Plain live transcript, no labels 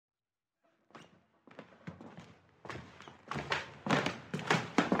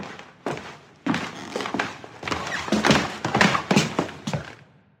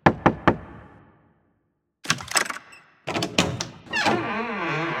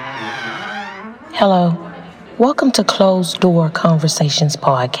Hello. Welcome to Closed Door Conversations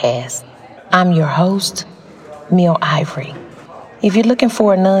Podcast. I'm your host, Mill Ivory. If you're looking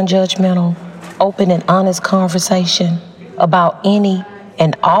for a non-judgmental, open and honest conversation about any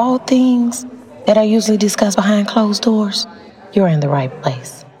and all things that are usually discussed behind closed doors, you're in the right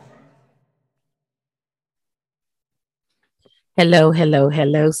place. Hello,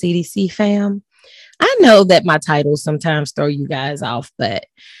 CDC fam. I know that my titles sometimes throw you guys off, but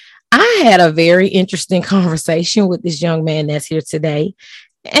I had a very interesting conversation with this young man that's here today.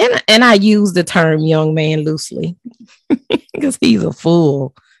 And I use the term young man loosely because he's a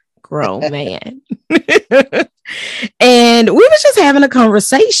full grown man. And we was just having a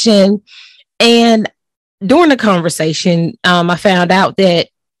conversation. And during the conversation, I found out that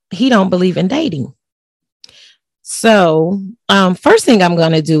he don't believe in dating. So first thing I'm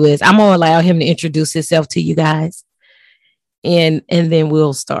going to do is I'm going to allow him to introduce himself to you guys. And then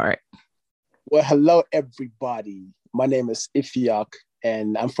we'll start. Well, hello, everybody. My name is Ifiok,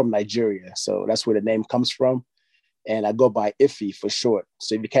 and I'm from Nigeria. So that's where the name comes from. And I go by Ifi for short.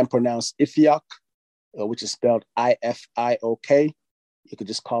 So if you can't pronounce Ifiok, which is spelled Ifiok, you could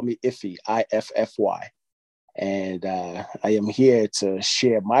just call me Ifi, Iffy. And I am here to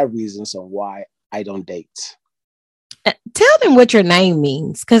share my reasons on why I don't date. Tell them what your name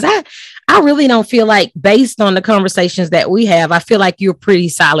means, because I really don't feel like, based on the conversations that we have, I feel like you're a pretty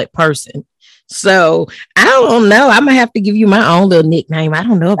solid person. So I don't know. I'm gonna have to give you my own little nickname. I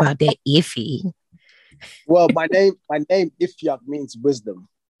don't know about that, Iffy. Well, my name Ifiok means wisdom.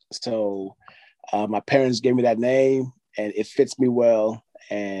 So my parents gave me that name, and it fits me well,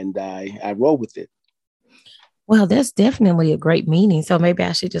 and I roll with it. Well, that's definitely a great meaning. So maybe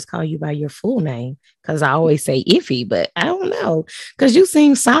I should just call you by your full name, because I always say Iffy, but I don't know, because you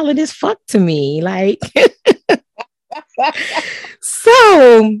seem solid as fuck to me. Like,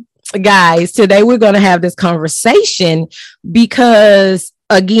 so guys, today we're going to have this conversation because,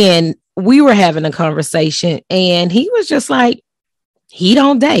 again, we were having a conversation and he was just like, he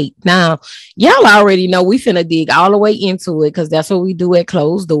don't date. Now, y'all already know we finna dig all the way into it, because that's what we do at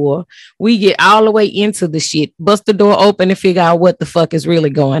Closed Door. We get all the way into the shit, bust the door open and figure out what the fuck is really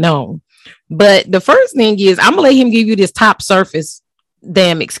going on. But the first thing is, I'm gonna let him give you this top surface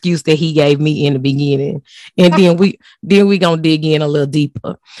damn excuse that he gave me in the beginning, and then we gonna dig in a little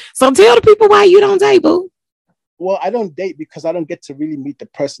deeper. So tell the people why you don't date, boo. Well, I don't date because I don't get to really meet the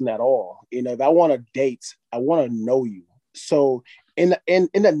person at all. You know, if I want to date, I want to know you. So in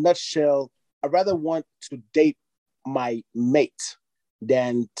a nutshell, I rather want to date my mate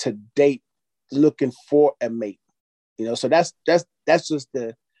than to date looking for a mate. You know, so that's just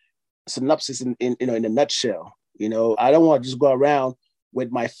the synopsis in a nutshell. You know, I don't want to just go around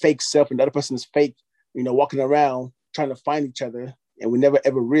with my fake self and the other person's fake, walking around trying to find each other, and we never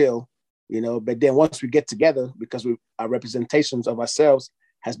ever real, but then once we get together, because our representations of ourselves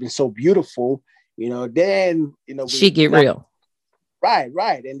has been so beautiful, then she get real.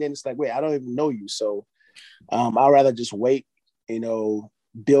 Right. And then it's like, wait, I don't even know you. So I'd rather just wait,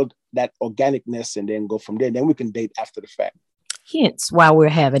 build that organicness and then go from there. Then we can date after the fact. Hence why we're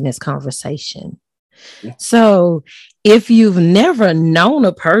having this conversation. Yeah. So if you've never known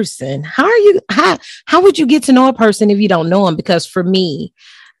a person, how would you get to know a person if you don't know them? Because for me,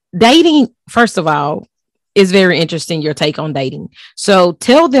 dating, first of all, is very interesting, your take on dating. So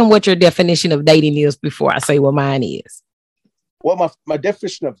tell them what your definition of dating is before I say what mine is. Well, my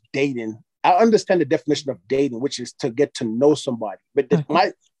definition of dating, I understand the definition of dating, which is to get to know somebody. But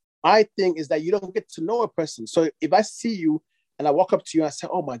my thing is that you don't get to know a person. So if I see you and I walk up to you and I say,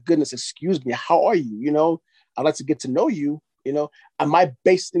 oh my goodness, excuse me, how are you? I'd like to get to know you. Am I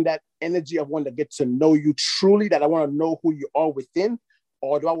based in that energy of wanting to get to know you truly, that I want to know who you are within?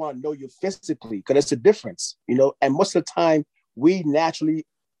 Or do I want to know you physically? Because it's a difference, and most of the time we naturally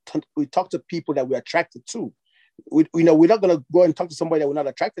we talk to people that we're attracted to. We're not going to go and talk to somebody that we're not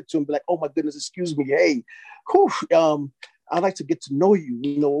attracted to and be like, oh my goodness, excuse me. Hey, I'd like to get to know you.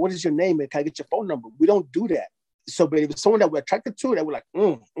 What is your name? And can I get your phone number? We don't do that. So, but if it's someone that we're attracted to, that we're like,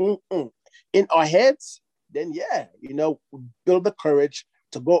 in our heads, then yeah, build the courage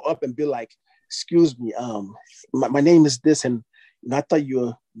to go up and be like, excuse me, my name is this, and I thought you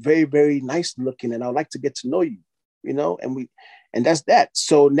were very, very nice looking, and I'd like to get to know you, and that's that.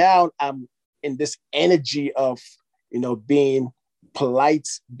 So now I'm in this energy of, being polite,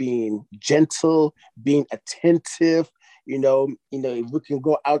 being gentle, being attentive, if we can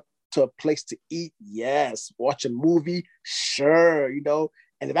go out to a place to eat, yes, watch a movie, sure,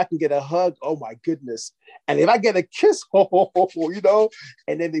 and if I can get a hug, oh my goodness. And if I get a kiss, and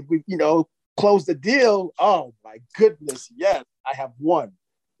then if we, close the deal, oh my goodness, yes, I have won.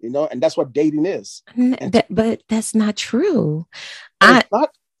 and that's what dating is. But that's not true. It's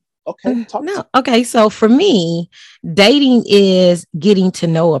not. Okay. No. Okay. So for me, dating is getting to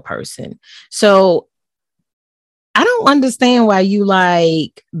know a person. So I don't understand why you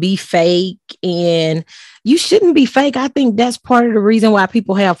like be fake, and you shouldn't be fake. I think that's part of the reason why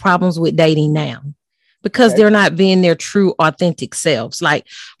people have problems with dating now, because they're not being their true, authentic selves. Like,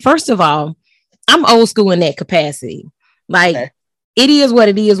 first of all, I'm old school in that capacity. Like, it is what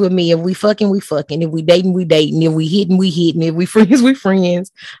it is with me. If we fucking, we fucking. If we dating, we dating. If we hitting, we hitting. If we friends, we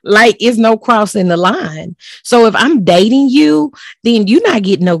friends. Like, it's no crossing the line. So if I'm dating you, then you're not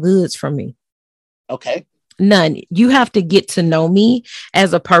getting no goods from me. Okay. None. You have to get to know me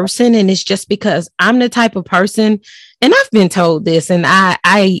as a person. And it's just because I'm the type of person, and I've been told this, and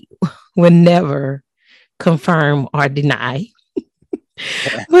I would never confirm or deny.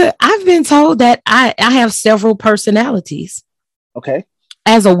 But I've been told that I have several personalities. Okay.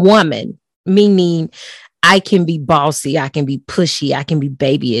 As a woman, meaning I can be bossy, I can be pushy, I can be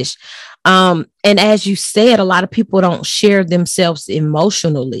babyish. And as you said, a lot of people don't share themselves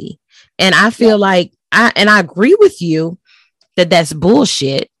emotionally. And I feel like I agree with you that that's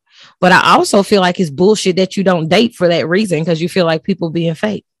bullshit. But I also feel like it's bullshit that you don't date for that reason, because you feel like people being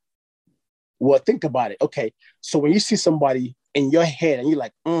fake. Well, think about it. Okay. So when you see somebody in your head and you're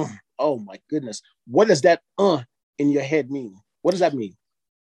like, oh my goodness, what does that in your head mean? What does that mean?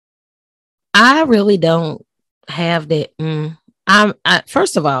 I really don't have that.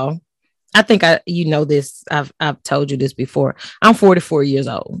 First of all, I think this. I've told you this before. I'm 44 years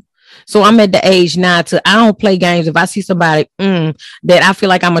old. So I'm at the age now I don't play games. If I see somebody that I feel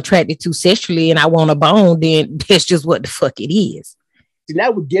like I'm attracted to sexually and I want a bone, then that's just what the fuck it is. See, now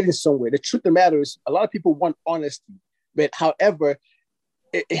we're getting somewhere. The truth of the matter is a lot of people want honesty, but however,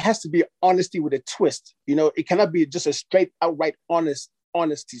 it has to be honesty with a twist. It cannot be just a straight outright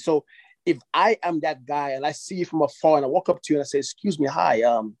honesty. So if I am that guy and I see you from afar and I walk up to you and I say, excuse me, hi,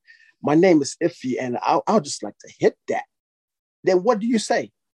 my name is Iffy, and I'll just like to hit that. Then what do you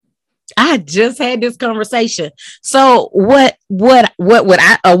say? I just had this conversation. So what would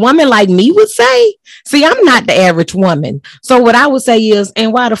a woman like me would say? See, I'm not the average woman. So what I would say is,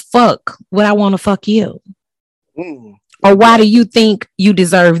 and why the fuck would I want to fuck you? Or why do you think you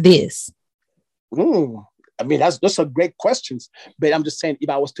deserve this? I mean, those are great questions. But I'm just saying, if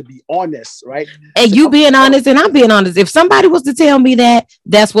I was to be honest, right? And you being honest and I'm being honest. If somebody was to tell me that,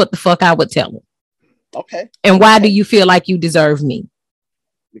 that's what the fuck I would tell them. Okay. And why do you feel like you deserve me?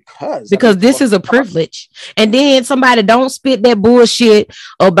 Because this is a privilege. And then somebody don't spit that bullshit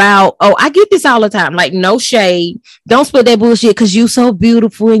about, I get this all the time. Like, no shade. Don't spit that bullshit because you so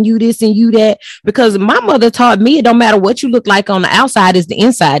beautiful and you this and you that. Because my mother taught me it don't matter what you look like on the outside, it's the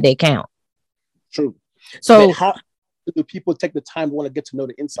inside that count. True. So but how do people take the time to want to get to know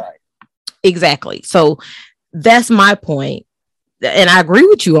the inside? Exactly. So that's my point. And I agree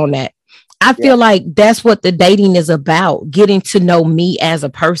with you on that. I feel like that's what the dating is about, getting to know me as a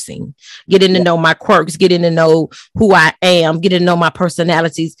person, getting to know my quirks, getting to know who I am, getting to know my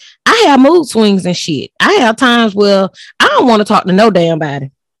personalities. I have mood swings and shit. I have times where I don't want to talk to no damn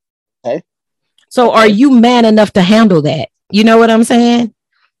body. Okay. So are you man enough to handle that? You know what I'm saying?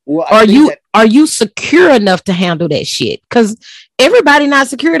 Well, are you secure enough to handle that shit? Because everybody not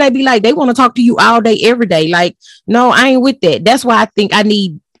secure. They be like, they want to talk to you all day, every day. Like, no, I ain't with that. That's why I think I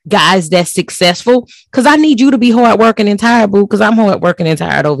need guys that's successful, because I need you to be hard working and tired, boo, because I'm hard working and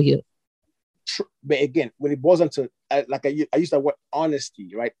tired over here. But again, when it boils into I use that word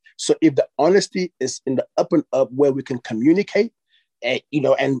honesty, right? So if the honesty is in the up and up where we can communicate and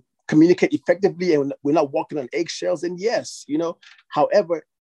communicate effectively and we're not walking on eggshells, and yes, however,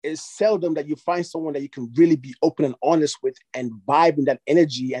 it's seldom that you find someone that you can really be open and honest with and vibe in that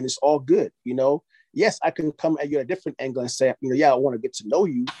energy and it's all good, Yes, I can come at you at a different angle and say, I want to get to know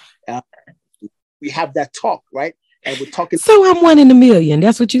you. We have that talk, right? And we're talking. So I'm one in a million.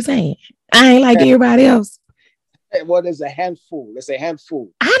 That's what you're saying. I ain't like everybody else. Well, there's a handful. There's a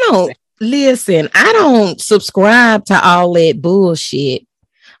handful. I don't subscribe to all that bullshit.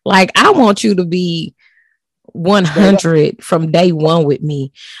 Like, I want you to be 100 from day one with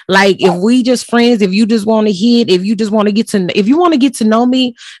me. Like, if we just friends, if you just want to hit, if you want to get to know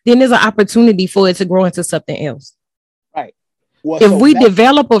me, then there's an opportunity for it to grow into something else. Right. Well, if we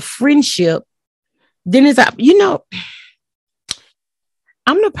develop a friendship, then it's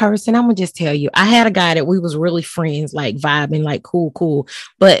I'm the person, I'm gonna just tell you, I had a guy that we was really friends, like vibing, like cool.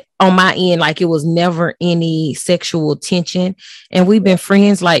 But on my end, like, it was never any sexual tension. And we've been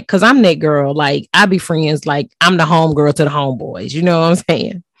friends, like, cause I'm that girl, like, I be friends, like, I'm the homegirl to the homeboys. You know what I'm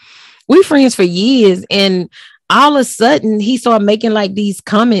saying? We friends for years. And all of a sudden he started making like these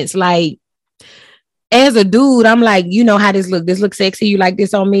comments like, as a dude, I'm like, you know how this looks sexy, you like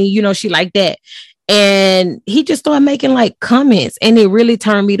this on me, you know, she like that. And he just started making like comments, and it really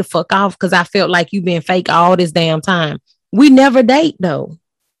turned me the fuck off because I felt like you been fake all this damn time. We never date though.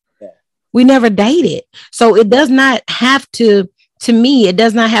 Yeah. We never dated. So it does not have to me, it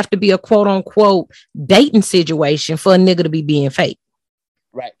does not have to be a quote unquote dating situation for a nigga to be being fake.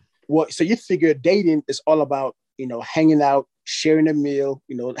 Right. Well, so you figure dating is all about, you know, hanging out, sharing a meal,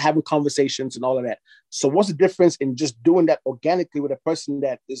 you know, having conversations and all of that. So what's the difference in just doing that organically with a person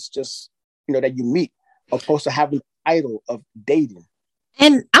that is just, you know, that you meet, opposed to having the title of dating?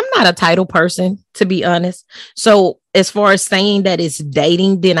 And I'm not a title person, to be honest. So as far as saying that it's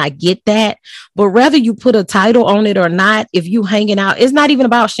dating, then I get that. But whether you put a title on it or not, if you hanging out, it's not even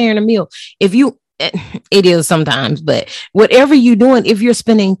about sharing a meal. If you, it is sometimes, but whatever you're doing, if you're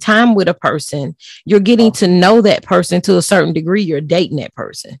spending time with a person, you're getting to know that person to a certain degree, you're dating that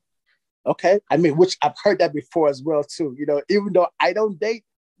person. Okay. I mean, which I've heard that before as well, too. You know, even though I don't date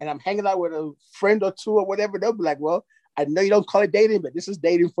and I'm hanging out with a friend or two or whatever, they'll be like, well, I know you don't call it dating, but this is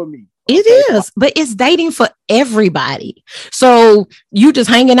dating for me. Okay? It is, but it's dating for everybody. So you just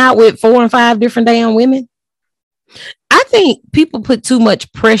hanging out with 4 and 5 different damn women. I think people put too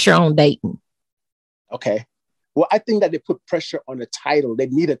much pressure on dating. Okay. Well, I think that they put pressure on the title. They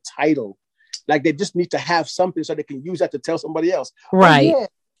need a title. Like they just need to have something so they can use that to tell somebody else. Right. Oh, yeah,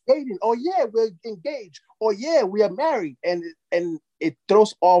 dating. Oh, yeah, we're engaged. Oh, yeah, we are married. And it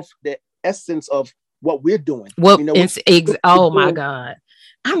throws off the essence of what we're doing. Well, you know, oh my God.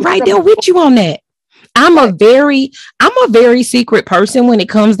 I'm right there with you on that. I'm a very secret person when it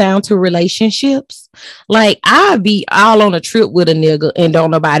comes down to relationships. Like I'll be all on a trip with a nigga and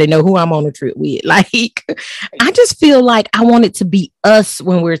don't nobody know who I'm on a trip with. Like I just feel like I want it to be us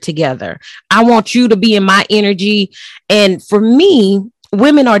when we're together. I want you to be in my energy. And for me,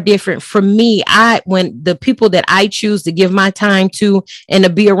 women are different. For me, when the people that I choose to give my time to and to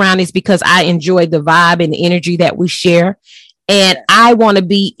be around is because I enjoy the vibe and the energy that we share. And I want to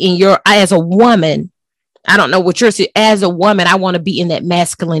be as a woman, I don't know what you're saying. As a woman, I want to be in that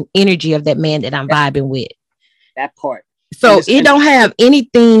masculine energy of that man that I'm vibing with. That part. So it don't have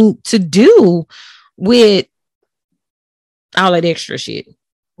anything to do with all that extra shit.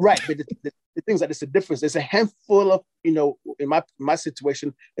 Right. But the things that it's a difference. There's a handful of, you know, in my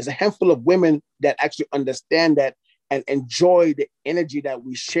situation, there's a handful of women that actually understand that and enjoy the energy that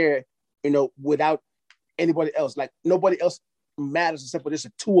we share, you know, without anybody else. Like nobody else matters except for just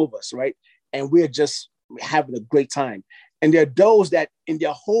the two of us, right? And we're just having a great time. And there are those that in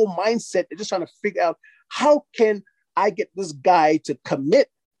their whole mindset, they're just trying to figure out, how can I get this guy to commit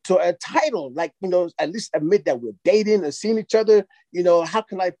to a title? Like, you know, at least admit that we're dating and seeing each other. You know, how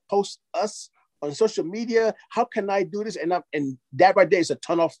can I post us on social media? How can I do this? And that right there is a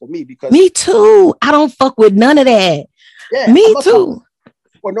turn off for me, because me too. I don't fuck with none of that. Yeah, me too.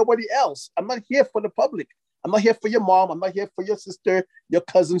 For nobody else. I'm not here for the public. I'm not here for your mom. I'm not here for your sister, your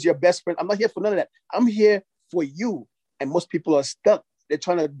cousins, your best friend. I'm not here for none of that. I'm here for you. And most people are stuck. They're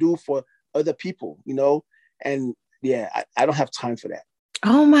trying to do for other people, you know? And yeah, I don't have time for that.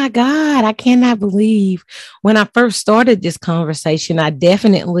 Oh my God. I cannot believe when I first started this conversation, I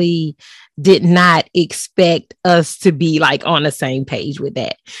definitely did not expect us to be like on the same page with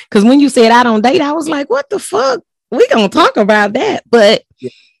that. Because when you said I don't date, I was like, what the fuck? We gonna talk about that. But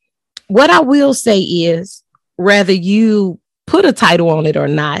what I will say is, whether you put a title on it or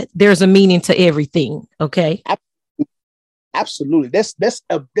not, there's a meaning to everything. Okay. Absolutely. There's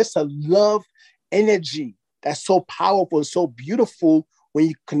a love energy that's so powerful and so beautiful when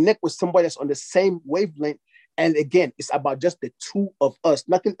you connect with somebody that's on the same wavelength. And again, it's about just the two of us.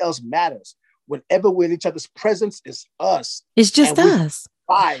 Nothing else matters. Whenever we're in each other's presence, it's us. It's just us.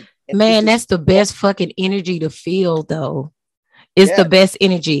 Man, that's the best fun. fucking energy to feel, though. It's the best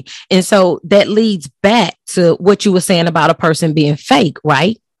energy. And so that leads back to what you were saying about a person being fake,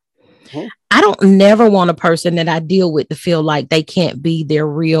 right? Mm-hmm. I don't never want a person that I deal with to feel like they can't be their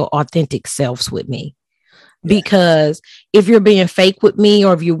real, authentic selves with me. Because if you're being fake with me,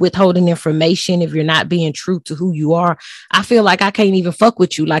 or if you're withholding information, if you're not being true to who you are, I feel like I can't even fuck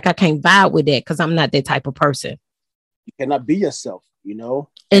with you. Like I can't vibe with that because I'm not that type of person. You cannot be yourself, you know?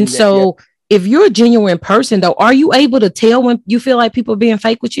 And so if you're a genuine person, though, are you able to tell when you feel like people are being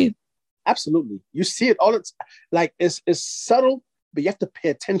fake with you? Absolutely. You see it all. It's like it's subtle, but you have to pay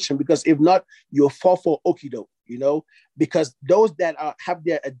attention, because if not, you'll fall for okie doke, you know, because those that have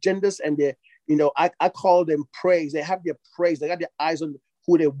their agendas and their, you know, I call them praise. They have their praise. They got their eyes on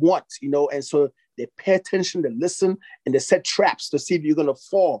who they want, you know, and so they pay attention, they listen, and they set traps to see if you're going to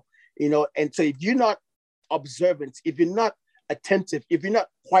fall, you know. And so if you're not observant, if you're not attentive, if you're not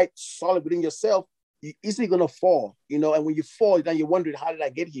quite solid within yourself, you're easily gonna fall, and when you fall, then you're wondering, how did I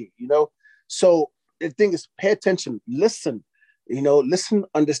get here? So the thing is, pay attention, listen, listen,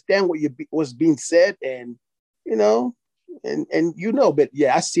 understand what's being said, and but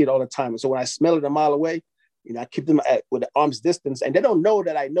yeah, I see it all the time. So when I smell it a mile away, I keep them with an arm's distance, and they don't know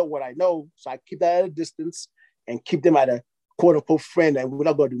that I know what I know. So I keep that at a distance and keep them at a quote unquote friend, and we're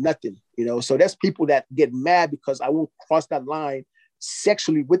not going to do nothing, So there's people that get mad because I won't cross that line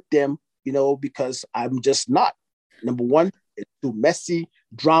sexually with them, because I'm just not. Number one, it's too messy,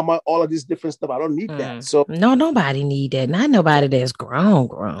 drama, all of this different stuff. I don't need that. So no, nobody need that. Not nobody that's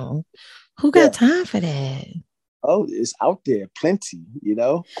grown. Who got time for that? Oh, it's out there, plenty,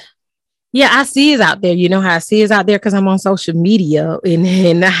 Yeah, I see it's out there. You know how I see it's out there because I'm on social media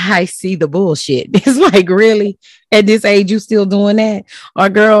and I see the bullshit. It's like, really? At this age, you still doing that? Or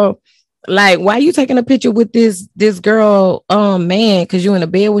girl, like, why you taking a picture with this girl, man, because you in a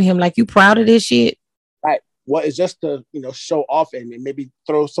bed with him? Like, you proud of this shit? Right. Well, it's just to, show off and maybe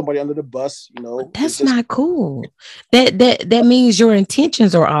throw somebody under the bus, That's not cool. That means your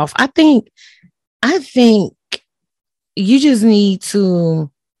intentions are off. I think you just need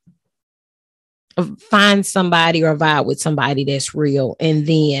to find somebody or vibe with somebody that's real, and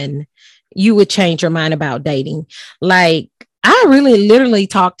then you would change your mind about dating. Like, I really literally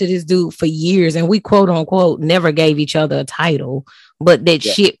talked to this dude for years, and we quote unquote never gave each other a title, but that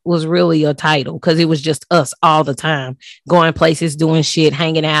shit was really a title because it was just us all the time, going places, doing shit,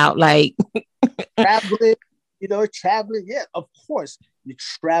 hanging out, like traveling. Yeah, of course, you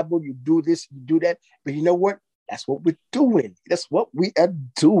travel, you do this, you do that, but you know what? That's what we're doing. That's what we are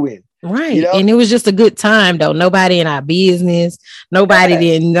doing. Right. And it was just a good time, though. Nobody in our business. Nobody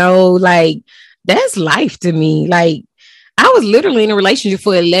didn't know. Like, that's life to me. Like, I was literally in a relationship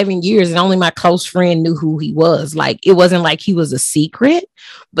for 11 years and only my close friend knew who he was. Like, it wasn't like he was a secret,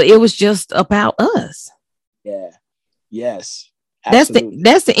 but it was just about us. Yeah. Yes. Absolutely.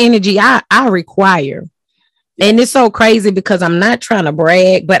 That's the energy I require. Yes. And it's so crazy because I'm not trying to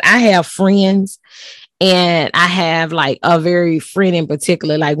brag, but I have friends. And I have like a very friend in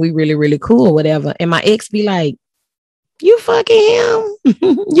particular, like we really, really cool or whatever. And my ex be like, you fucking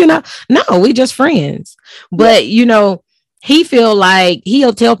him? No, we just friends. But, he feel like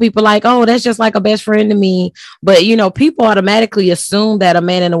he'll tell people like, oh, that's just like a best friend to me. But, people automatically assume that a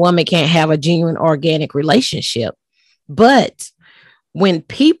man and a woman can't have a genuine organic relationship. But when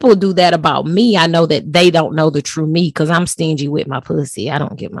people do that about me, I know that they don't know the true me because I'm stingy with my pussy. I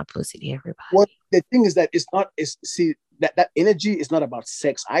don't give my pussy to everybody. Well, the thing is that that energy is not about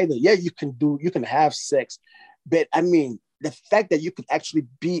sex either. Yeah, you can have sex, but I mean, the fact that you can actually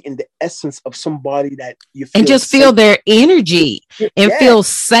be in the essence of somebody that you feel and just safe. Feel their energy and feel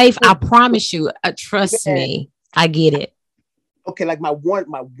safe. I promise you, trust me, I get it. Okay, like my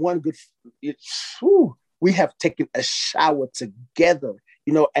one good. We have taken a shower together,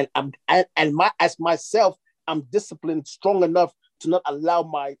 and as myself, I'm disciplined, strong enough to not allow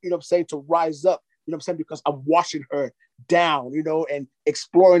my, to rise up, because I'm washing her down, and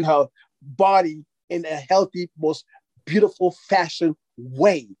exploring her body in a healthy, most beautiful fashion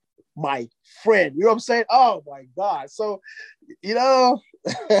way, my friend. You know what I'm saying? Oh my God. So,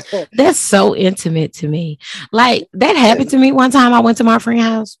 that's so intimate to me. Like, that happened to me one time. I went to my friend's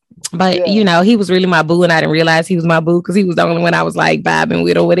house. But, he was really my boo and I didn't realize he was my boo because he was the only one I was like vibing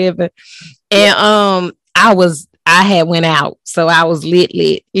with or whatever. And I had went out. So I was lit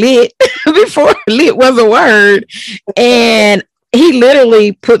before lit was a word. And he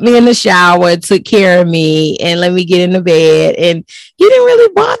literally put me in the shower, took care of me and let me get in the bed. And he didn't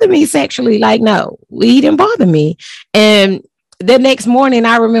really bother me sexually. Like, no, he didn't bother me. And the next morning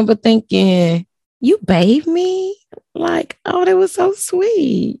I remember thinking, you bathed me? Like, oh, that was so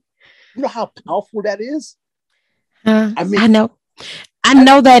sweet. You know how powerful that is? I know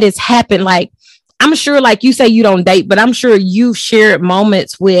that it's happened. Like, I'm sure, like you say, you don't date, but I'm sure you've shared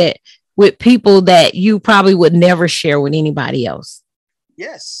moments with people that you probably would never share with anybody else.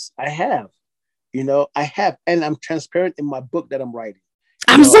 Yes, I have. I have. And I'm transparent in my book that I'm writing.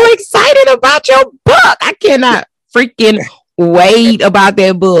 I'm so excited about your book. I cannot freaking wait about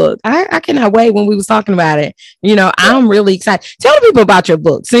that book. I cannot wait when we was talking about it. I'm really excited. Tell people about your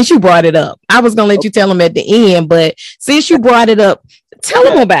book since you brought it up. I was going to let you tell them at the end, but since you brought it up, tell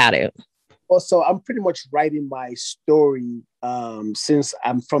them about it. Well, so I'm pretty much writing my story since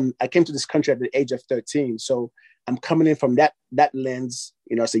I came to this country at the age of 13. So I'm coming in from that lens,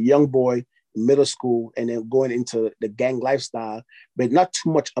 as a young boy in middle school and then going into the gang lifestyle, but not too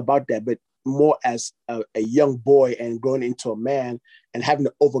much about that. But more as a young boy and growing into a man and having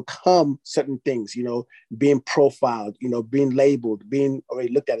to overcome certain things, being profiled, being labeled, being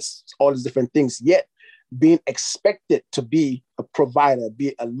already looked at as all these different things, yet being expected to be a provider,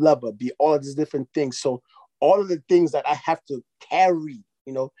 be a lover, be all of these different things. So all of the things that I have to carry,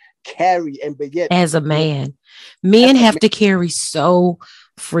 but yet as a man, men have to carry so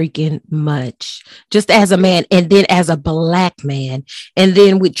freaking much just as a man, and then as a Black man, and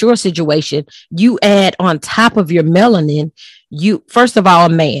then with your situation, you add on top of your melanin, you first of all, a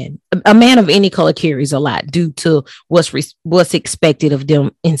man of any color carries a lot due to what's expected of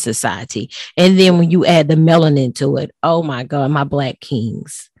them in society, and then when you add the melanin to it, oh my God, my Black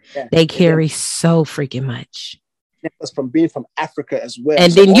kings, they carry so freaking much. From being from Africa as well.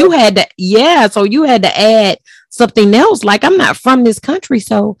 And so then you had to, so you had to add something else. Like, I'm not from this country,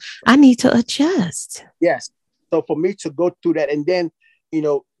 so I need to adjust. Yes. So for me to go through that, and then,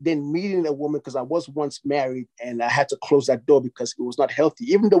 then meeting a woman, because I was once married and I had to close that door because it was not healthy.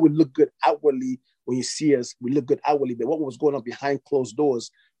 Even though we look good outwardly, when you see us, we look good outwardly, but what was going on behind closed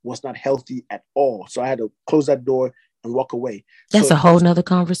doors was not healthy at all. So I had to close that door and walk away. That's a whole nother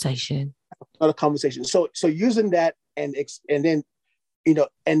conversation. Another conversation. So using that and then,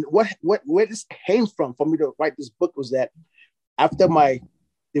 and where this came from for me to write this book was that after my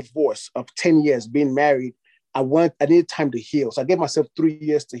divorce of 10 years being married, I needed time to heal. So I gave myself 3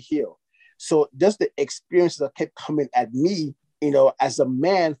 years to heal. So just the experiences that kept coming at me, as a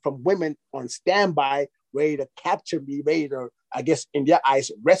man, from women on standby, ready to capture me, ready to, I guess, in their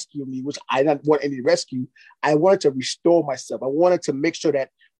eyes, rescue me, which I didn't want any rescue. I wanted to restore myself. I wanted to make sure that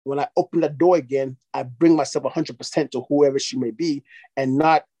when I open the door again, I bring myself 100% to whoever she may be, and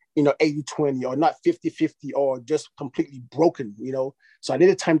not, 80-20 or not 50-50 or just completely broken, So I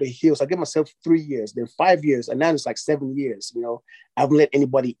needed time to heal. So I gave myself 3 years, then 5 years, and now it's like 7 years, I haven't let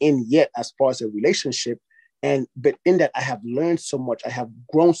anybody in yet as far as a relationship. But in that, I have learned so much. I have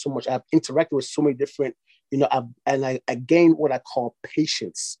grown so much. I have interacted with so many different, I gained what I call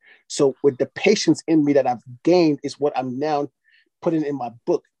patience. So with the patience in me that I've gained is what I'm now putting in my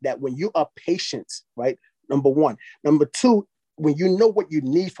book, that when you are patient, right? Number one. Number two, when you know what you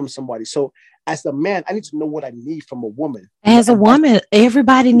need from somebody. So as a man, I need to know what I need from a woman. As a woman,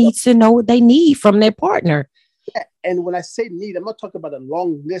 everybody needs to know what they need from their partner. Yeah. And when I say need, I'm not talking about a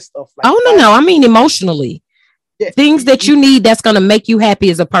long list of like. Oh, no. I mean, emotionally. Yeah. Things that you need that's going to make you happy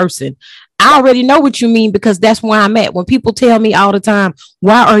as a person. I already know what you mean, because that's where I'm at. When people tell me all the time,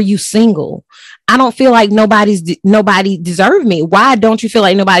 why are you single? I don't feel like nobody deserves me. Why don't you feel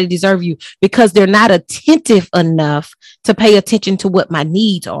like nobody deserves you? Because they're not attentive enough to pay attention to what my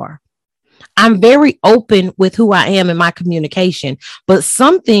needs are. I'm very open with who I am in my communication, but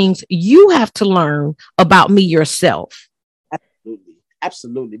some things you have to learn about me yourself.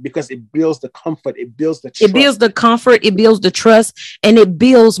 Absolutely, because it builds the comfort, it builds the trust. It builds the comfort, it builds the trust, and it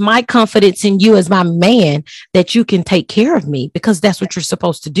builds my confidence in you as my man, that you can take care of me, because that's what you're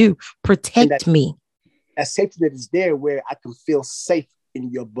supposed to do, protect me. That safety that is there, where I can feel safe in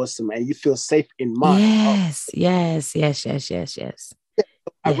your bosom and you feel safe in mine. Yes.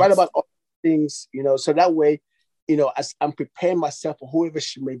 I write about all things, so that way, as I'm preparing myself for whoever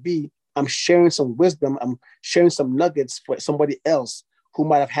she may be, I'm sharing some wisdom, I'm sharing some nuggets for somebody else who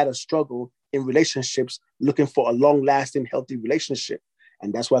might have had a struggle in relationships, looking for a long-lasting, healthy relationship.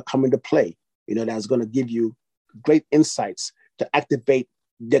 And that's where I come into play. That's going to give you great insights to activate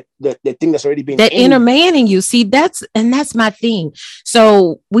the thing that's already been that inner man in you. See, that's my thing.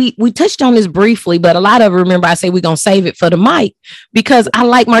 So we touched on this briefly, but a lot of it, remember, I say we're going to save it for the mic, because I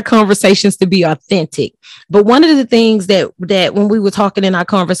like my conversations to be authentic. But one of the things that when we were talking in our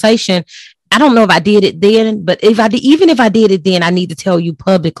conversation, I don't know if I did it then, but even if I did it then, I need to tell you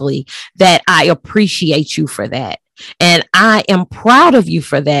publicly that I appreciate you for that. And I am proud of you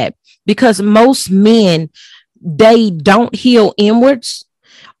for that, because most men, they don't heal inwards,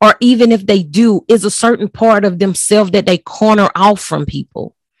 or even if they do, is a certain part of themselves that they corner off from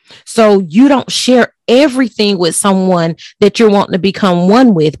people. So you don't share everything with someone that you're wanting to become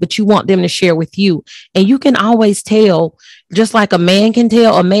one with, but you want them to share with you. And you can always tell, just like a man can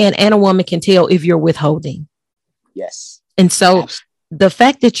tell, a man and a woman can tell if you're withholding. Yes. And so the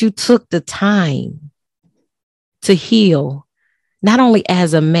fact that you took the time to heal, not only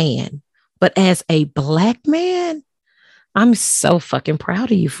as a man, but as a Black man, I'm so fucking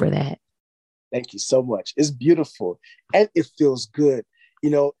proud of you for that. Thank you so much. It's beautiful and it feels good.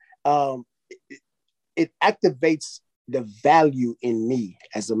 It activates the value in me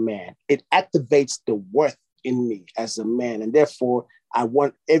as a man. It activates the worth in me as a man. And therefore, I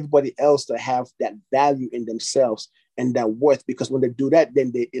want everybody else to have that value in themselves and their worth, because when they do that,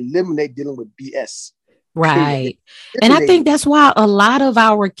 then they eliminate dealing with BS. Right. And I think that's why a lot of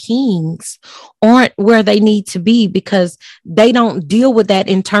our kings aren't where they need to be, because they don't deal with that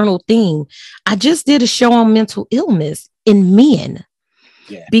internal thing. I just did a show on mental illness in men,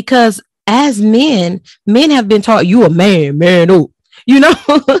 because as men have been taught, you a man, oh,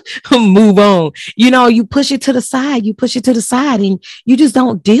 move on. You push it to the side, and you just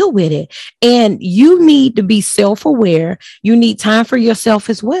don't deal with it. And you need to be self-aware. You need time for yourself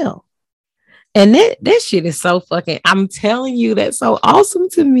as well. And that shit is so fucking, I'm telling you, that's so awesome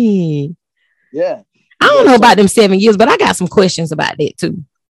to me. Yeah. I don't know about them 7 years, but I got some questions about that too.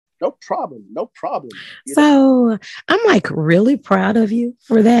 No problem. So I'm like really proud of you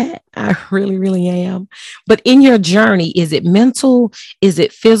for that. I really, really am. But in your journey, is it mental? Is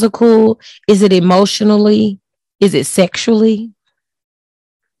it physical? Is it emotionally? Is it sexually?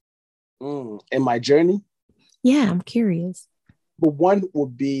 In my journey? Yeah, I'm curious. But one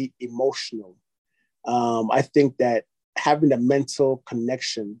would be emotional. I think that having a mental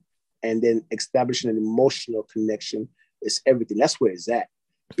connection and then establishing an emotional connection is everything. That's where it's at.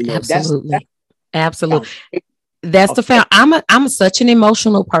 Absolutely. Absolutely. That's the fact. I'm such an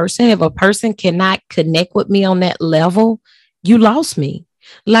emotional person. If a person cannot connect with me on that level, you lost me.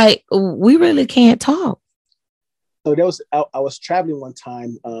 Like, we really can't talk. So I was traveling one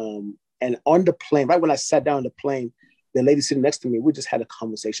time, and on the plane, right when I sat down on the plane, the lady sitting next to me, we just had a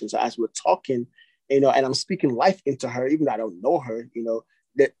conversation. So as we're talking, and I'm speaking life into her, even though I don't know her,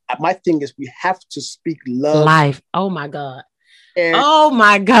 that my thing is we have to speak life. Oh my God. Oh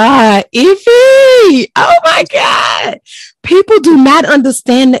my God. Ify. Oh my God. People do not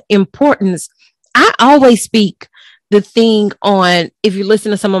understand the importance. I always speak the thing on, if you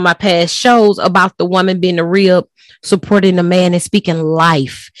listen to some of my past shows, about the woman being the rib, supporting the man and speaking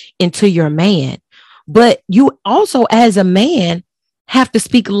life into your man. But you also, as a man, have to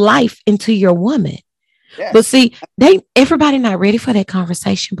speak life into your woman. Yes. But see, everybody not ready for that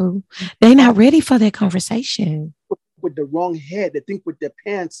conversation, boo. They not ready for that conversation. With the wrong head, they think with their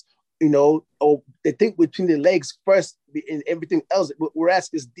pants, or they think between their legs first and everything else. Whereas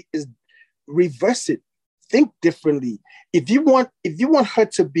is reverse it. Think differently. If you want her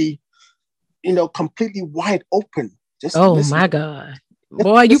to be, completely wide open, just listen. My God.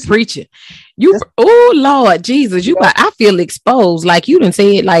 Boy, you preaching. Oh Lord Jesus, I feel exposed. Like you didn't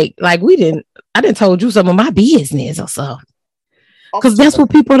say it like I didn't told you some of my business or something. Because that's what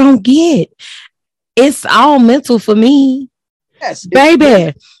people don't get. It's all mental for me. Yes.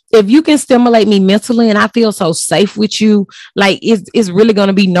 Baby, if you can stimulate me mentally and I feel so safe with you, like it's really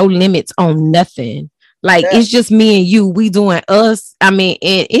gonna be no limits on nothing. Like it's just me and you, we doing us. I mean,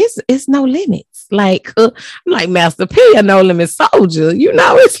 and it's no limits. Like I'm like Master P, a no limit soldier.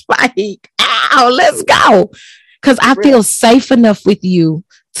 It's like, ow, let's go. Because I feel safe enough with you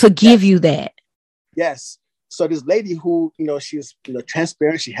to give you that. Yes. So this lady who, she's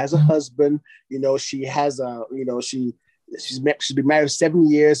transparent. She has a husband. She has she's been married 7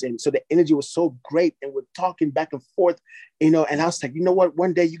 years, and so the energy was so great, and we're talking back and forth, and I was like, you know what?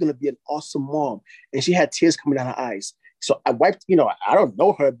 One day you're gonna be an awesome mom, and she had tears coming down her eyes. So I wiped, I don't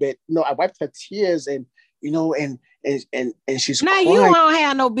know her, but I wiped her tears, and and she's now crying. You don't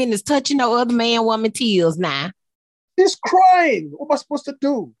have no business touching no other man, woman tears now. She's crying. What am I supposed to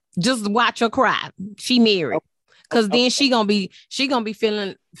do? Just watch her cry. She married. Because then she gonna be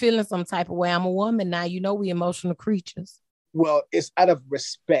feeling some type of way. I'm a woman now. We emotional creatures. Well, it's out of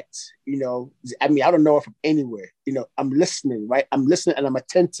respect, I mean, I don't know her from anywhere. I'm listening, right? I'm listening and I'm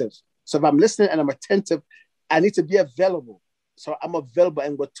attentive. So if I'm listening and I'm attentive, I need to be available. So I'm available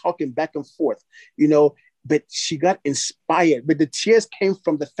and we're talking back and forth, but she got inspired. But the tears came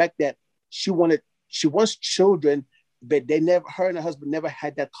from the fact that she wants children, but her and her husband never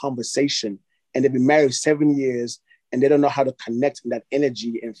had that conversation. And they've been married 7 years and they don't know how to connect in that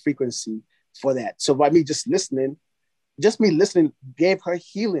energy and frequency for that. So by me just me listening gave her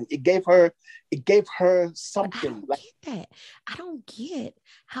healing. It gave her something. I don't get that. I don't get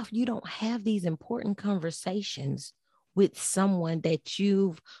how you don't have these important conversations with someone that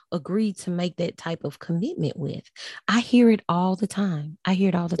you've agreed to make that type of commitment with. I hear it all the time.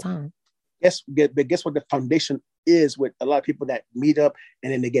 Guess what the foundation is with a lot of people that meet up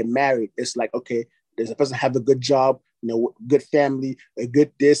and then they get married. It's like, okay, does a person have a good job, good family, a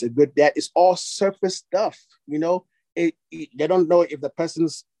good this, a good that? It's all surface stuff, they don't know if the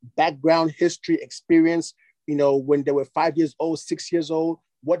person's background, history, experience, when they were 5 years old, 6 years old,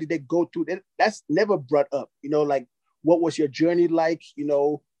 what did they go through? That's never brought up, like, what was your journey like?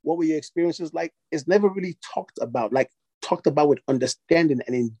 What were your experiences like? It's never really talked about with understanding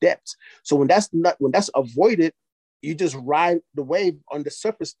and in depth. So when that's avoided, you just ride the wave on the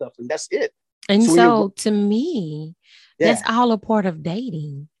surface stuff, and that's it. And so to me, that's all a part of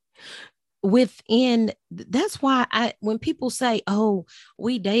dating. That's why when people say, oh,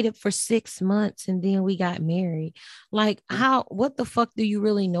 we dated for 6 months and then we got married, like what the fuck do you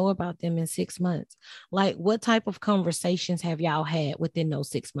really know about them in 6 months? Like, what type of conversations have y'all had within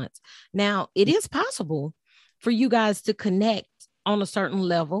those 6 months? Now, it is possible for you guys to connect on a certain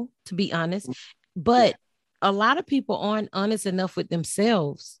level, to be honest, but a lot of people aren't honest enough with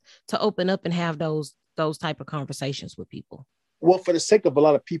themselves to open up and have those type of conversations with people. Well, for the sake of a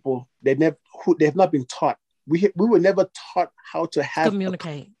lot of people, they've not been taught. We were never taught how to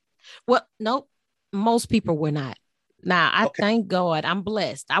communicate. Well, nope, most people were not. Now, I thank God I'm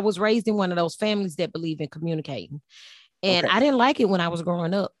blessed. I was raised in one of those families that believe in communicating, and I didn't like it when I was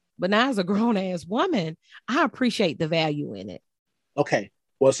growing up. But now, as a grown ass woman, I appreciate the value in it. Okay,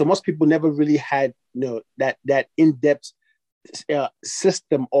 well, so most people never really had that in-depth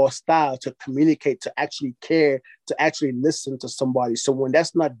system or style to communicate, to actually care, to actually listen to somebody. So when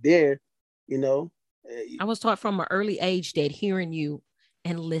that's not there, I was taught from an early age that hearing you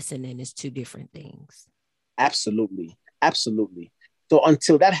and listening is two different things. Absolutely. So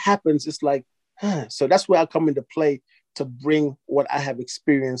until that happens, it's like, so that's where I come into play to bring what I have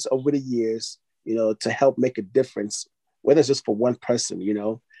experienced over the years, to help make a difference, whether it's just for one person,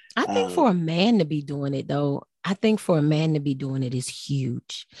 I think for a man to be doing it, though, is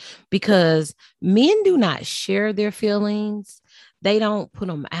huge, because men do not share their feelings. They don't put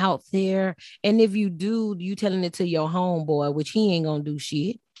them out there. And if you do, you telling it to your homeboy, which he ain't going to do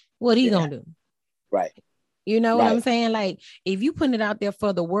shit. What he going to do? Right. You know what I'm saying? Like, if you put it out there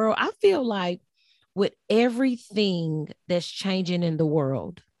for the world, I feel like with everything that's changing in the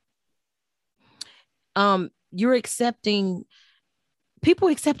world, you're accepting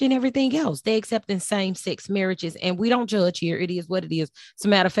everything else. They accepting same-sex marriages, and we don't judge here. It is what it is. As a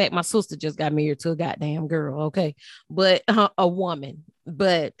matter of fact, my sister just got married to a goddamn girl, okay? But a woman.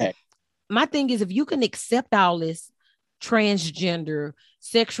 But my thing is, if you can accept all this transgender,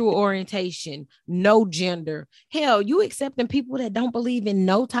 sexual orientation, no gender, hell, you accepting people that don't believe in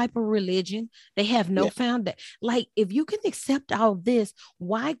no type of religion. They have no foundation. Like, if you can accept all this,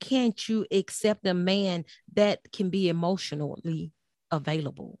 why can't you accept a man that can be emotionally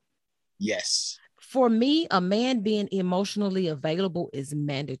available? Yes. For me, a man being emotionally available is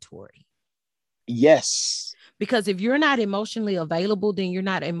mandatory. Yes. Because if you're not emotionally available, then you're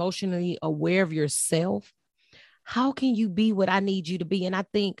not emotionally aware of yourself. How can you be what I need you to be? And I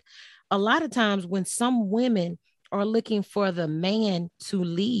think a lot of times when some women are looking for the man to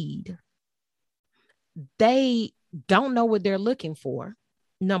lead, they don't know what they're looking for,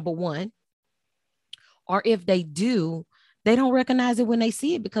 number one. Or if they do, they don't recognize it when they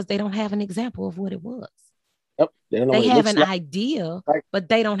see it because they don't have an example of what it was. Yep. They have an idea, but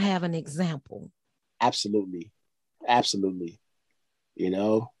they don't have an example. Absolutely. How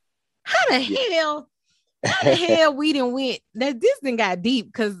the hell we done went that this thing got deep,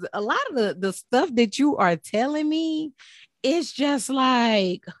 because a lot of the stuff that you are telling me, it's just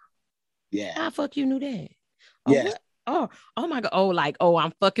like, how the fuck you knew that? Oh my God.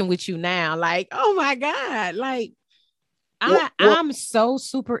 I'm fucking with you now. Like, oh my God. Like, I'm so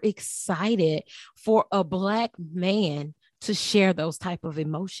super excited for a Black man to share those type of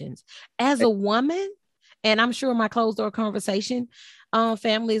emotions as a woman. And I'm sure my closed door conversation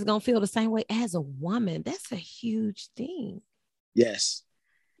family is going to feel the same way as a woman. That's a huge thing. Yes.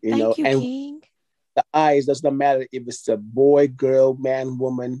 Thank you, King. The eyes does not matter if it's a boy, girl, man,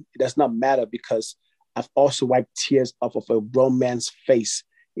 woman. It does not matter, because I've also wiped tears off of a grown man's face,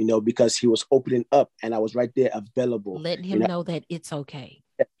 because he was opening up and I was right there available. Letting him know that it's okay.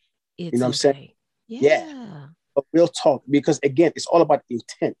 It's what I'm saying? Yeah. But real talk, because again, it's all about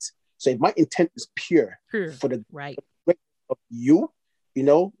intent. So if my intent is pure. For the right of you,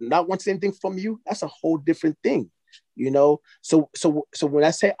 not wanting anything from you, that's a whole different thing, So when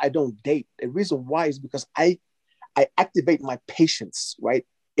I say I don't date, the reason why is because I activate my patience, right,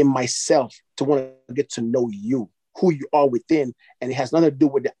 in myself to want to get to know you, who you are within, and it has nothing to do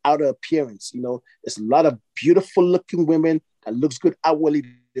with the outer appearance. There's a lot of beautiful looking women that looks good outwardly.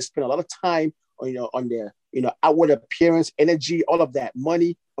 They spend a lot of time on their outward appearance, energy, all of that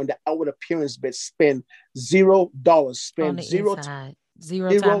money on the outward appearance, but spend $0, spend zero time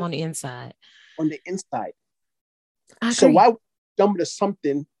on the inside. On the inside. So why jump into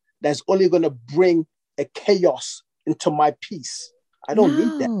something that's only going to bring a chaos into my peace? I don't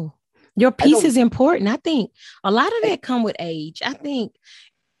need that. Your peace is important. I think a lot of that come with age. I think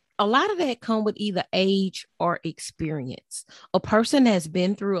a lot of that come with either age or experience. A person that's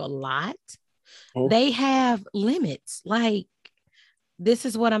been through a lot They have limits. Like, this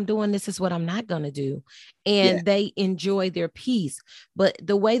is what I'm doing. This is what I'm not going to do. And they enjoy their peace. But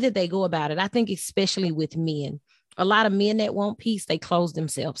the way that they go about it, I think, especially with men, a lot of men that want peace, they close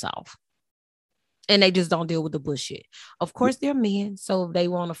themselves off. And they just don't deal with the bullshit. Of course, they're men. So if they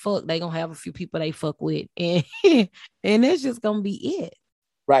want to fuck, they going to have a few people they fuck with. And, and that's just going to be it.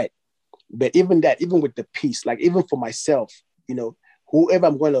 Right. But even with the peace, like even for myself, whoever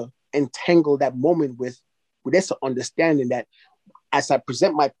I'm going to entangle that moment with, there's an understanding that as I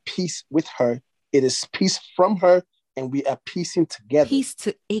present my peace with her, it is peace from her, and we are piecing together.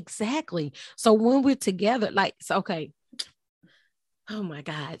 Exactly. So when we're together, okay. Oh my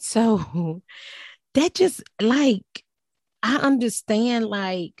God. So that just I understand,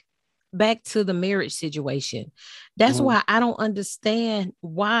 back to the marriage situation. That's why I don't understand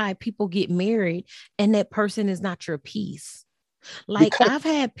why people get married and that person is not your peace. I've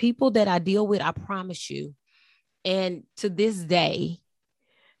had people that I deal with, I promise you. And to this day,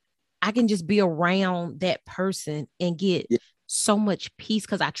 I can just be around that person and get so much peace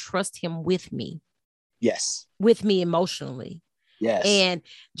because I trust him with me. Yes. With me emotionally. Yes. And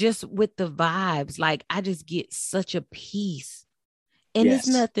just with the vibes, I just get such a peace. And it's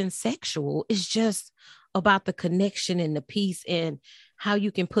nothing sexual. It's just about the connection and the peace and how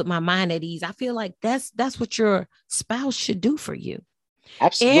you can put my mind at ease. I feel like that's what your spouse should do for you.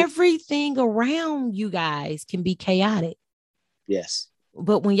 Absolutely. Everything around you guys can be chaotic. Yes.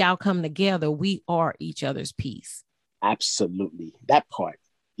 But when y'all come together, we are each other's peace. Absolutely. That part.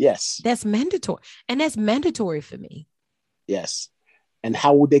 Yes. That's mandatory. And that's mandatory for me. Yes. And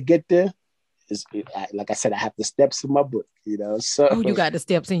how would they get there? Like I said, I have the steps in my book, So you got the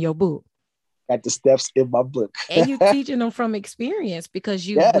steps in your book. Got the steps in my book. And you're teaching them from experience because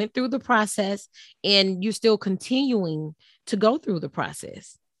you went through the process and you're still continuing to go through the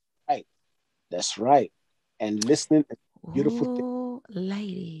process. Right. That's right. And listening, beautiful thing.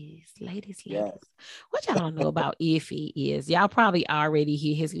 Ladies. What y'all don't know about Iffy is y'all probably already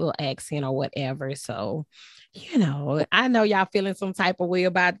hear his little accent or whatever. So, I know y'all feeling some type of way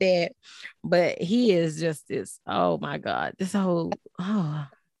about that, but he is just this, oh my God, this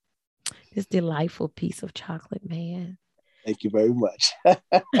delightful piece of chocolate, man. Thank you very much.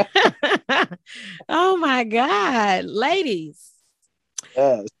 Oh my God, ladies.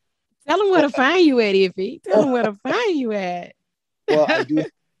 Yes. Tell them where to find you at, Iffy. Tell them where to find you at. Well, I do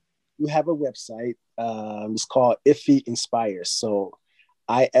have a website. It's called Iffy Inspires. So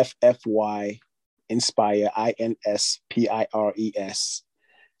IFFY Inspire, INSPIRES.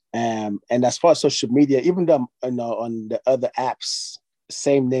 And as far as social media, even though on the other apps,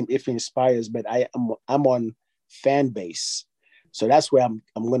 same name, Iffy Inspires, but I'm on Fanbase. So that's where I'm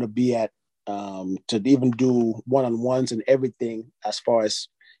going to be at, to even do one-on-ones and everything, as far as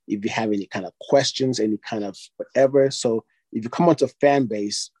if you have any kind of questions, any kind of whatever. So if you come onto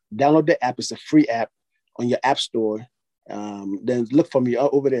Fanbase, download the app. It's a free app on your app store. Then look for me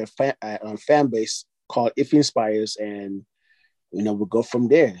over there on Fanbase called Iffy Inspires, and we'll go from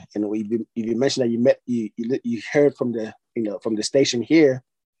there. If you mentioned that you heard from the from the station here,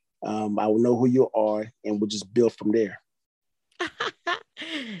 I will know who you are, and we'll just build from there.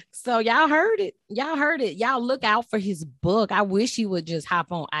 So y'all heard it. Y'all look out for his book. I wish he would just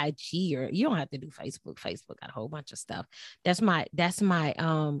hop on IG, or you don't have to do Facebook. Facebook got a whole bunch of stuff. That's my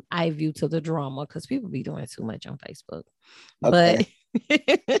eye view to the drama, because people be doing too much on Facebook. Okay.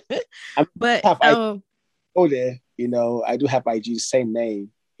 But go there. I do have IG, same name.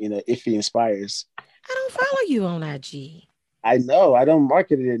 Iffy Inspires. I don't follow you on IG. I know. I don't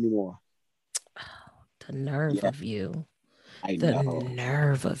market it anymore. Oh, the nerve of you. I know. The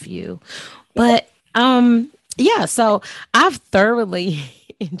nerve of you. But so I've thoroughly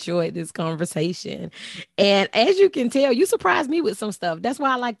enjoyed this conversation. And as you can tell, you surprised me with some stuff. That's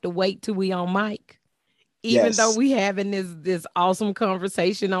why I like to wait till we on mic. Even though we having this awesome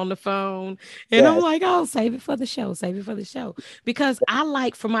conversation on the phone. And I'm like, oh, save it for the show. Because I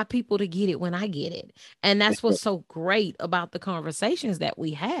like for my people to get it when I get it. And that's what's so great about the conversations that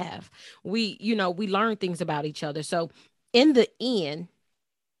we have. We learn things about each other. So in the end,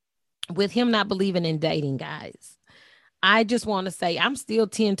 with him not believing in dating, guys, I just want to say I'm still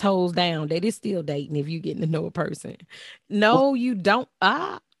 10 toes down that it's still dating if you're getting to know a person. No, you don't.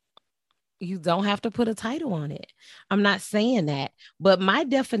 You don't have to put a title on it. I'm not saying that. But my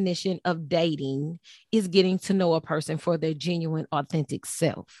definition of dating is getting to know a person for their genuine, authentic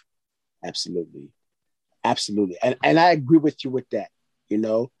self. Absolutely. Absolutely. And I agree with you with that.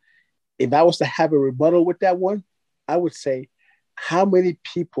 If I was to have a rebuttal with that one, I would say, how many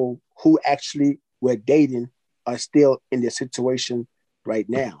people who actually were dating are still in their situation right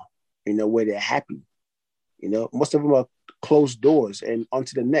now? where they're happy. Most of them are closed doors and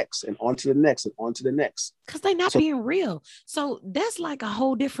onto the next and onto the next and onto the next. Because they're not being real. So that's like a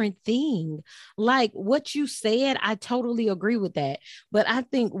whole different thing. Like what you said, I totally agree with that. But I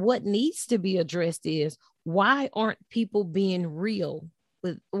think what needs to be addressed is, why aren't people being real?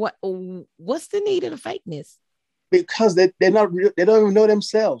 With what's the need of the fakeness? Because they're not real. They don't even know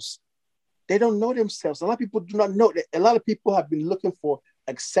themselves. They don't know themselves. A lot of people do not know that. A lot of people have been looking for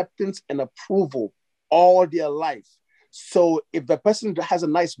acceptance and approval all their life. So if the person has a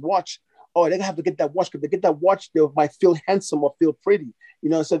nice watch, oh, they have to get that watch, because they get that watch, they might feel handsome or feel pretty.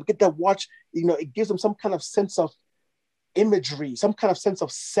 So to get that watch, it gives them some kind of sense of imagery, some kind of sense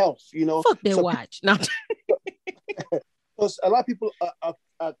of self, Fuck their watch. No. Because a lot of people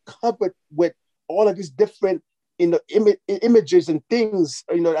are covered with all of these different, images and things,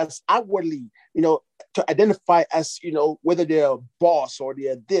 that's outwardly, to identify as, whether they're a boss or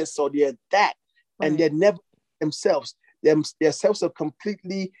they're this or they're that. Right. And they're never themselves. Their selves are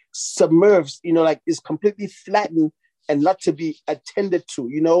completely submerged, is completely flattened and not to be attended to,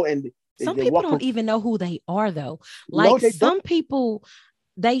 and some people don't even know who they are, though. Like, no, some people,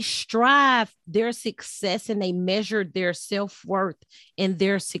 they strive their success and they measure their self-worth and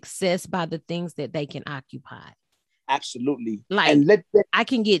their success by the things that they can occupy. Absolutely. Like, I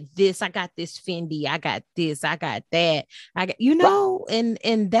can get this. I got this Fendi. I got this. I got that. I got, right.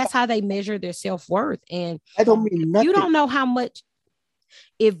 and that's how they measure their self-worth. And I don't mean nothing. You don't know how much.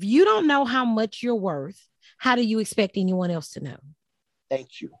 If you don't know how much you're worth, how do you expect anyone else to know?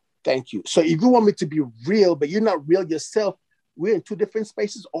 Thank you. So if you want me to be real, but you're not real yourself, we're in two different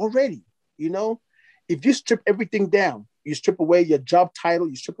spaces already. If you strip everything down, you strip away your job title,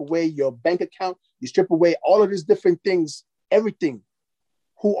 you strip away your bank account, you strip away all of these different things, everything.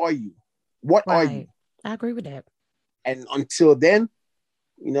 Who are you? What are you? I agree with that. And until then,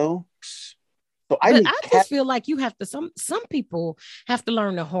 so I just feel like you have to, some people have to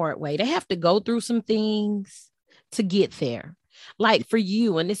learn the hard way. They have to go through some things to get there. Like for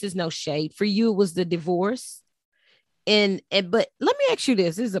you, and this is no shade, for you, it was the divorce. But let me ask you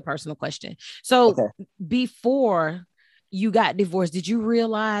this. This is a personal question. So before you got divorced, did you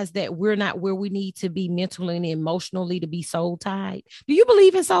realize that we're not where we need to be mentally and emotionally to be soul tied? Do you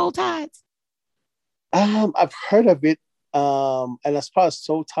believe in soul ties? I've heard of it. And as far as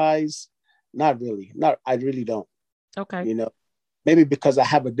soul ties, not really. I really don't. Okay. Maybe because I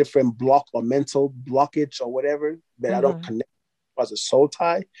have a different block or mental blockage or whatever that I don't connect as a soul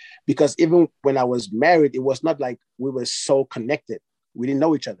tie. Because even when I was married, it was not like we were so connected. We didn't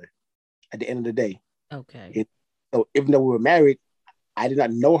know each other at the end of the day. Okay. So even though we were married, I did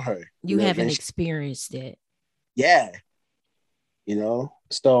not know her. You haven't experienced it. Yeah.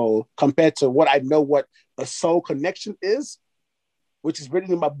 So compared to what I know what a soul connection is, which is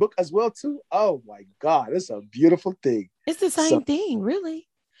written in my book as well too. Oh my God, it's a beautiful thing. It's the same thing, really.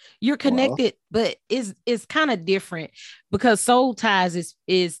 You're connected, but it's kind of different, because soul ties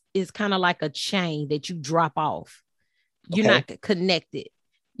is kind of like a chain that you drop off. You're not connected.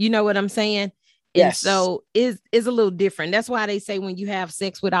 You know what I'm saying? And yes. So is a little different. That's why they say when you have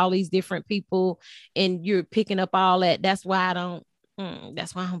sex with all these different people and you're picking up all that, that's why I don't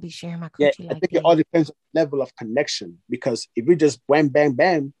be sharing my coochie like that. I think it all depends on the level of connection, because if you just wham, bam,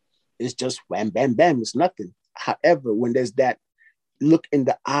 bam, it's just wham, bam, bam. It's nothing. However, when there's that look in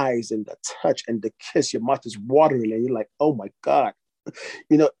the eyes and the touch and the kiss, your mouth is watering and you're like, oh my God,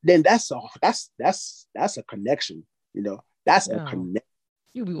 then that's a connection, that's a connection.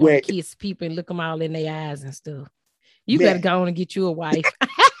 You be want to kiss people and look them all in their eyes and stuff. You better go on and get you a wife.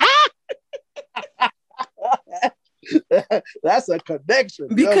 That's a connection.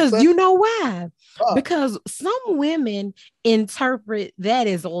 Because you know why? Because some women interpret that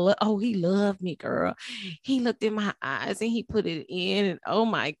as, oh, he loved me, girl. He looked in my eyes and he put it in. And oh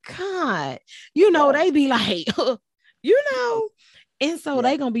my God. They be like, and so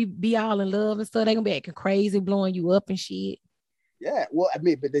they gonna be all in love and stuff. They gonna be acting crazy, blowing you up and shit. Yeah, well, I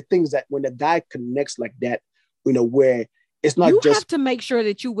mean, but the thing is that when the guy connects like that, where it's not you have to make sure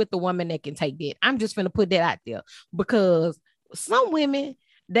that you with the woman that can take that. I'm just gonna put that out there, because some women,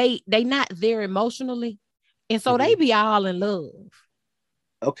 they not there emotionally, and so they be all in love.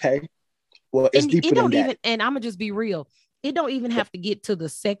 Okay, well, it's deeper than that. And I'm gonna just be real. It don't even have to get to the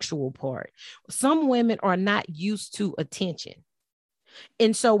sexual part. Some women are not used to attention,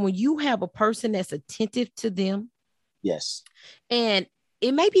 and so when you have a person that's attentive to them. Yes. And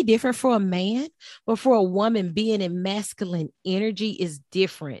it may be different for a man, but for a woman, being in masculine energy is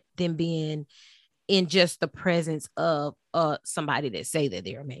different than being in just the presence of somebody that say that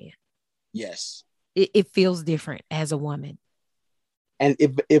they're a man. Yes. It feels different as a woman. And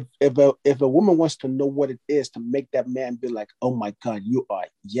if a woman wants to know what it is to make that man be like, oh my God, you are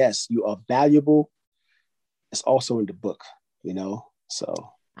valuable, it's also in the book, you know. So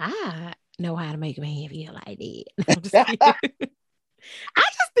I know how to make a man feel like that. I'm just kidding. I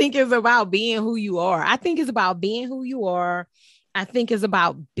just think it's about being who you are. I think it's about being who you are. I think it's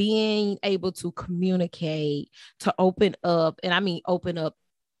about being able to communicate, to open up. And I mean, open up.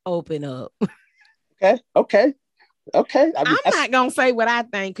 Okay. I mean, I'm not going to say what I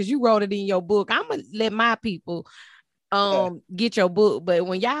think because you wrote it in your book. I'm going to let my people get your book. But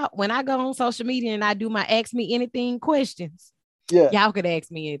when I go on social media and I do my ask me anything questions, y'all could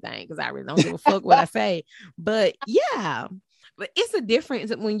ask me anything because I really don't give a fuck what I say. But yeah. But it's a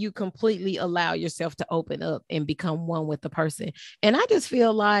difference when you completely allow yourself to open up and become one with the person. And I just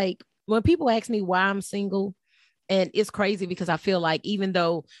feel like when people ask me why I'm single, and it's crazy because I feel like even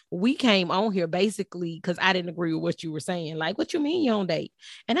though we came on here basically because I didn't agree with what you were saying, like, what you mean you don't date?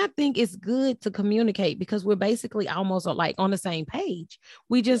 And I think it's good to communicate because we're basically almost like on the same page.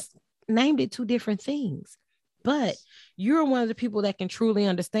 We just named it two different things. But you're one of the people that can truly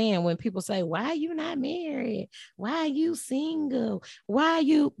understand when people say, why are you not married? Why are you single? Why are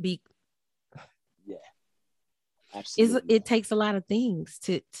you Yeah, absolutely. It takes a lot of things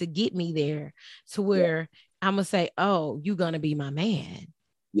to get me there to where I'm going to say, oh, you're going to be my man.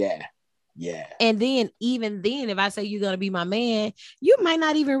 Yeah. And then even then, if I say you're going to be my man, you might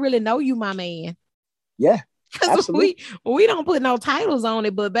not even really know you my man. Yeah. Because we don't put no titles on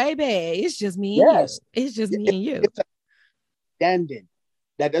it, but baby, it's just me and you. It's just me and you. It's a standing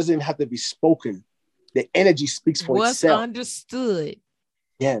that doesn't even have to be spoken. The energy speaks for itself. What's understood,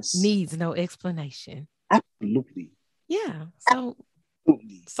 needs no explanation. Absolutely. Yeah.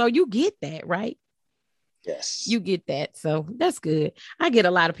 So you get that, right? Yes. You get that. So that's good. I get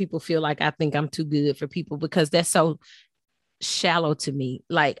a lot of people feel like I think I'm too good for people because that's so shallow to me.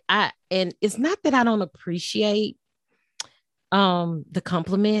 And it's not that I don't appreciate the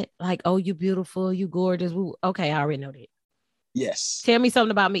compliment, like, oh, you beautiful, you gorgeous. Ooh, okay, I already know that. Yes. Tell me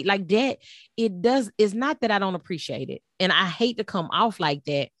something about me. Like that, it's not that I don't appreciate it. And I hate to come off like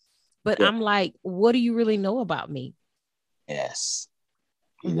that, but I'm like, what do you really know about me? Yes.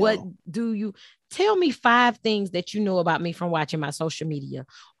 What do you tell me 5 things that you know about me from watching my social media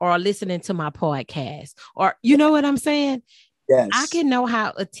or listening to my podcast? Or you know what I'm saying? Yes. I can know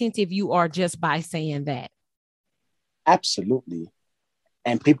how attentive you are just by saying that. Absolutely.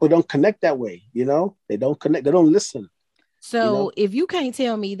 And people don't connect that way, you know? They don't connect, they don't listen. So if you can't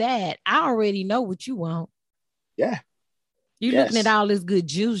tell me that, I already know what you want. Yeah. You're looking at all this good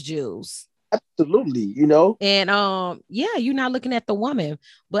juice. Absolutely, you know? And you're not looking at the woman,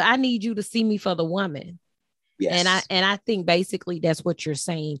 but I need you to see me for the woman. Yes. And I think basically that's what you're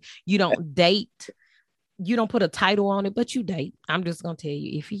saying. You don't date, you don't put a title on it, but you date. I'm just gonna tell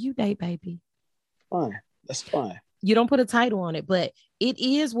you, if you date, baby. Fine. That's fine. You don't put a title on it, but it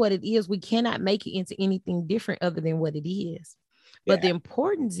is what it is. We cannot make it into anything different other than what it is. But the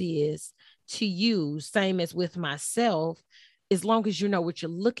importance is to you, same as with myself, as long as you know what you're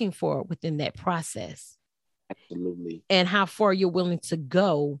looking for within that process. Absolutely. And how far you're willing to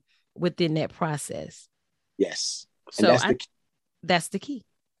go within that process. Yes. So that's the key. That's the key.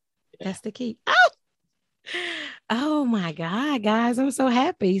 Yeah. That's the key. Oh my God, guys, I'm so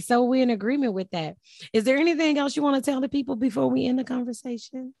happy. So we're in agreement with that. Is there anything else you want to tell the people before we end the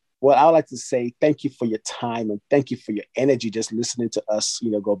conversation? Well, I would like to say thank you for your time and thank you for your energy, just listening to us,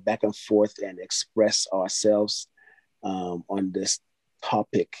 go back and forth and express ourselves on this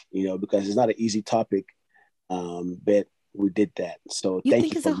topic, because it's not an easy topic, but we did that. So you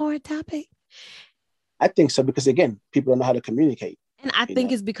think it's a hard topic? I think so, because again, people don't know how to communicate. And I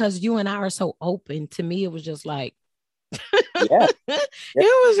think it's because you and I are so open. To me, it was just like, it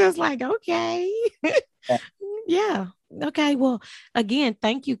was just like, okay. Yeah. Okay. Well, again,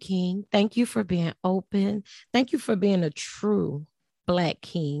 thank you, King. Thank you for being open. Thank you for being a true Black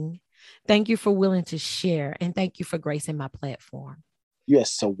king. Thank you for willing to share. And thank you for gracing my platform. You're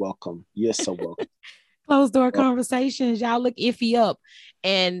so welcome. You're so welcome. Closed door conversations. Y'all look iffy up.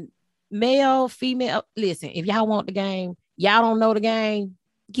 And male, female, listen, if y'all want the game, y'all don't know the game,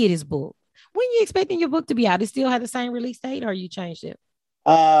 get his book. When you expecting your book to be out? It still have the same release date, or you changed it?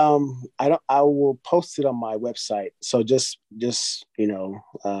 I will post it on my website. So just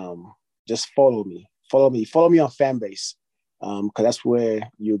follow me on Fanbase. Cause that's where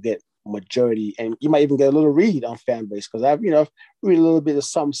you get majority, and you might even get a little read on Fanbase. Cause I've, read a little bit of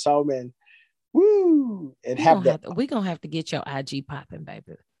some and woo, and we're going to have to get your IG popping,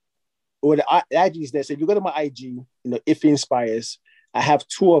 baby. Well, the IG is there. So if you go to my IG, Iffy Inspires, I have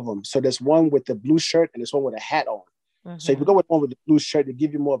 2 of them. So there's one with the blue shirt and there's one with a hat on. So if you go with one with the blue shirt, they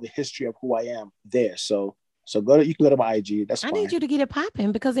give you more of a history of who I am there. So you can go to my IG. That's fine. I need you to get it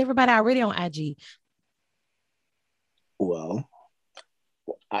popping because everybody already on IG. Well,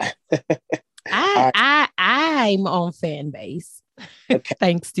 I'm on fan base. Okay.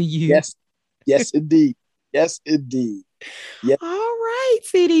 Thanks to you. Yes, indeed. Yes, indeed. Yeah. All right,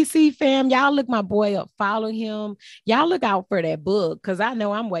 CDC fam. Y'all look my boy up. Follow him. Y'all look out for that book because I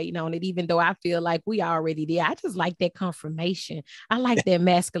know I'm waiting on it, even though I feel like we already did. I just like that confirmation. I like that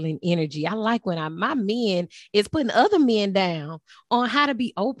masculine energy. I like when my men is putting other men down on how to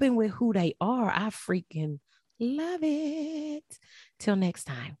be open with who they are. I freaking love it. Till next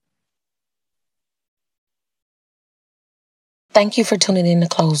time. Thank you for tuning in to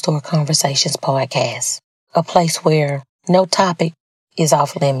Closed Door Conversations podcast, a place where no topic is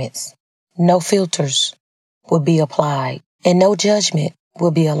off limits, no filters will be applied, and no judgment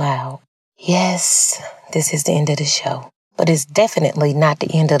will be allowed. Yes, this is the end of the show, but it's definitely not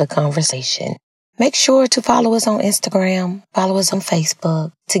the end of the conversation. Make sure to follow us on Instagram, follow us on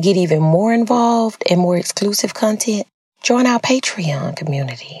Facebook. To get even more involved and more exclusive content, join our Patreon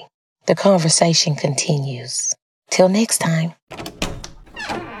community. The conversation continues. Till next time.